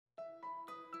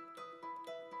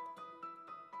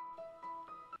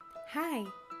Hi,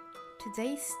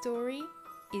 today's story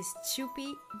is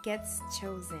Chupi Gets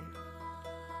Chosen.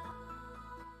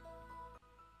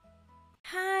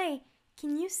 Hi,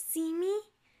 can you see me?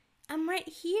 I'm right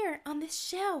here on this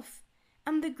shelf.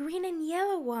 I'm the green and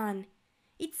yellow one.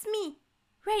 It's me,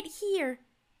 right here.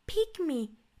 Pick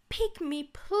me,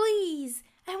 please.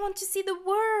 I want to see the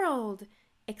world,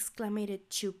 exclaimed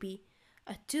Chupi,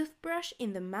 a toothbrush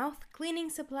in the mouth cleaning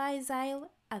supplies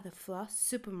aisle at the Floss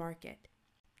supermarket.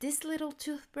 This little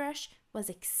toothbrush was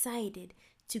excited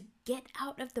to get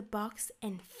out of the box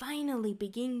and finally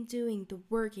begin doing the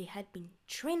work he had been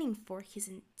training for his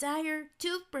entire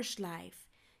toothbrush life,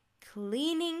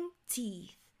 cleaning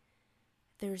teeth.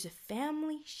 There's a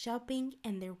family shopping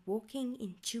and they're walking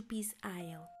in Chupi's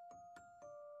aisle.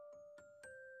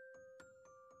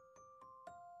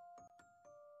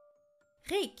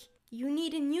 Rick, you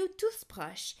need a new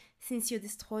toothbrush since you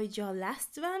destroyed your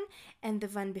last one and the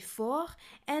one before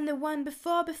and the one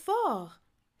before,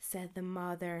 said the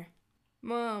mother.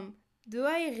 Mom, do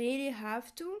I really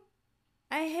have to?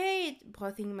 I hate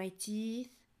brushing my teeth,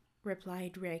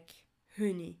 replied Rick.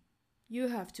 Honey, you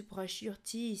have to brush your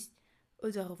teeth,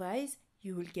 otherwise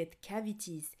you will get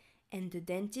cavities and the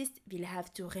dentist will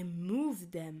have to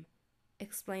remove them,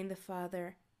 explained the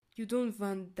father. You don't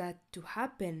want that to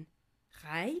happen,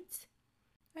 right?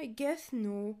 I guess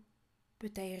no,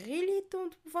 but I really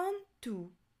don't want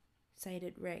to,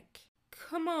 sighed Rick.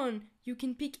 Come on, you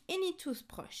can pick any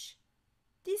toothbrush.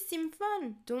 These seem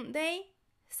fun, don't they?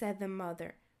 Said the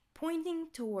mother, pointing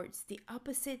towards the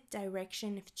opposite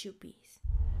direction of Chupi's.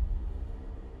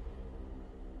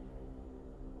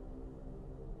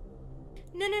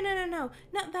 No,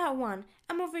 not that one.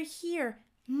 I'm over here.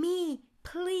 Me,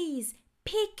 please,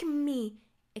 pick me,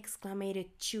 exclaimed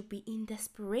Chupi in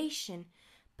desperation.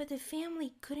 But the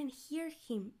family couldn't hear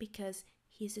him because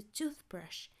he's a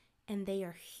toothbrush and they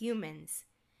are humans.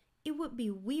 It would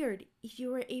be weird if you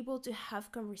were able to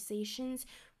have conversations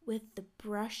with the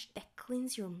brush that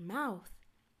cleans your mouth,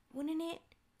 wouldn't it?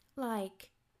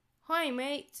 Like, hi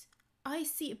mate, I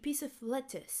see a piece of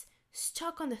lettuce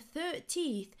stuck on the third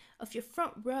teeth of your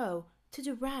front row to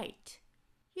the right.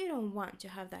 You don't want to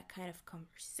have that kind of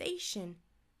conversation,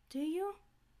 do you?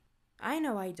 I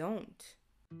know I don't.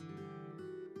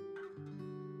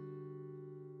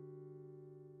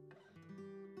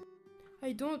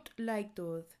 I don't like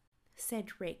those, said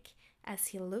Rick as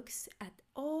he looks at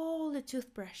all the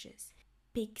toothbrushes,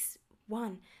 picks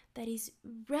one that is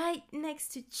right next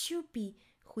to Chupi,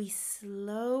 who is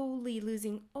slowly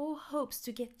losing all hopes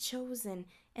to get chosen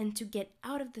and to get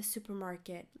out of the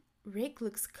supermarket. Rick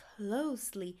looks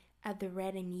closely at the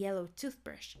red and yellow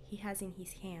toothbrush he has in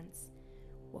his hands,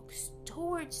 walks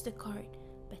towards the cart,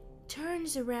 but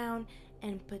turns around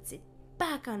and puts it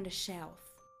back on the shelf.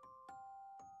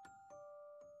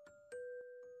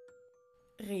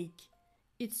 Rick,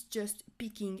 it's just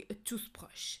picking a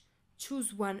toothbrush.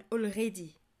 Choose one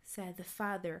already, said the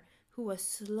father, who was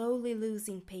slowly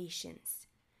losing patience.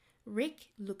 Rick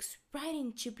looks right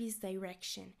in Chupi's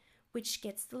direction, which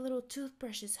gets the little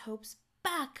toothbrush's hopes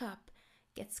back up,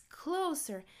 gets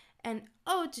closer, and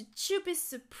to Chupi's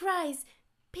surprise,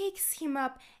 picks him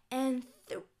up and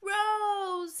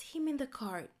throws him in the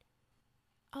cart.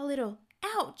 A little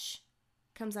ouch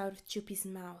comes out of Chupi's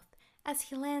mouth as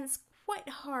he lands quite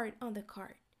hard on the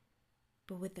cart.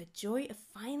 But with the joy of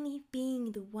finally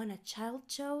being the one a child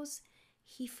chose,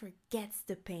 he forgets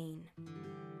the pain.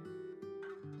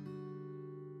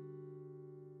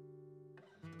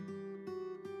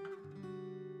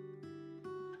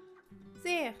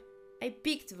 There, I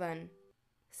picked one,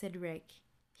 said Rick.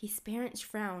 His parents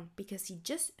frowned because he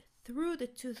just threw the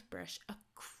toothbrush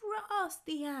across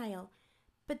the aisle,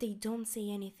 but they don't say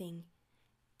anything.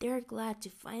 They're glad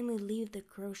to finally leave the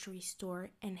grocery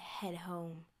store and head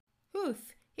home.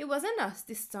 Oof, it wasn't us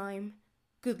this time.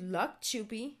 Good luck,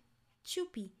 Chupi.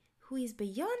 Chupi, who is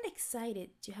beyond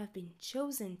excited to have been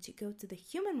chosen to go to the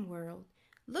human world,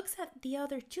 looks at the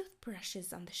other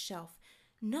toothbrushes on the shelf,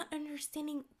 not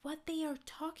understanding what they are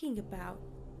talking about.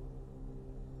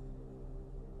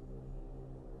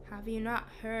 Have you not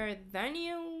heard the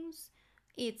news?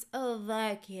 It's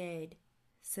a kid,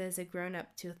 says a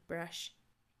grown-up toothbrush.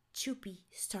 Chupi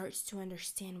starts to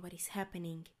understand what is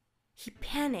happening. He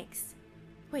panics.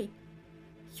 Wait,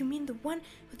 you mean the one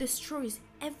who destroys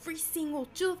every single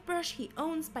toothbrush he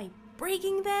owns by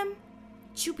breaking them?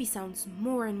 Chupi sounds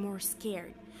more and more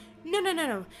scared.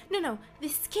 No,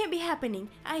 this can't be happening.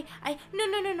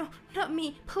 No, not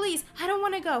me, please, I don't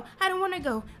want to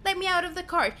go, let me out of the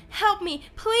cart, help me,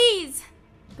 please.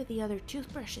 But the other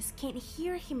toothbrushes can't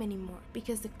hear him anymore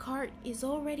because the cart is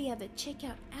already at the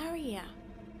checkout area.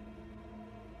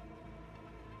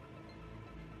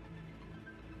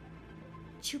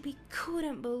 Chubby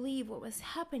couldn't believe what was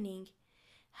happening.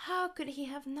 How could he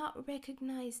have not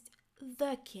recognized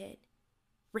the kid?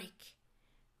 Rick.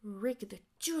 Rick the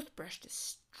toothbrush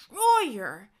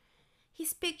destroyer.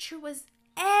 His picture was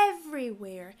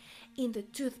everywhere, in the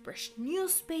toothbrush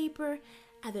newspaper,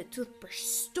 at the toothbrush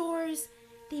stores.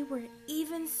 They were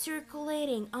even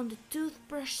circulating on the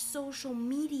toothbrush social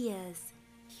medias.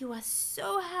 He was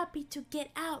so happy to get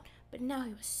out, but now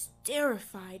he was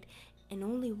terrified and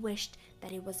only wished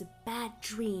that it was a bad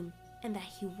dream and that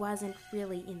he wasn't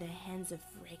really in the hands of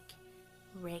Rick.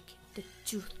 Rick the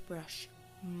toothbrush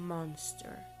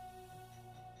monster.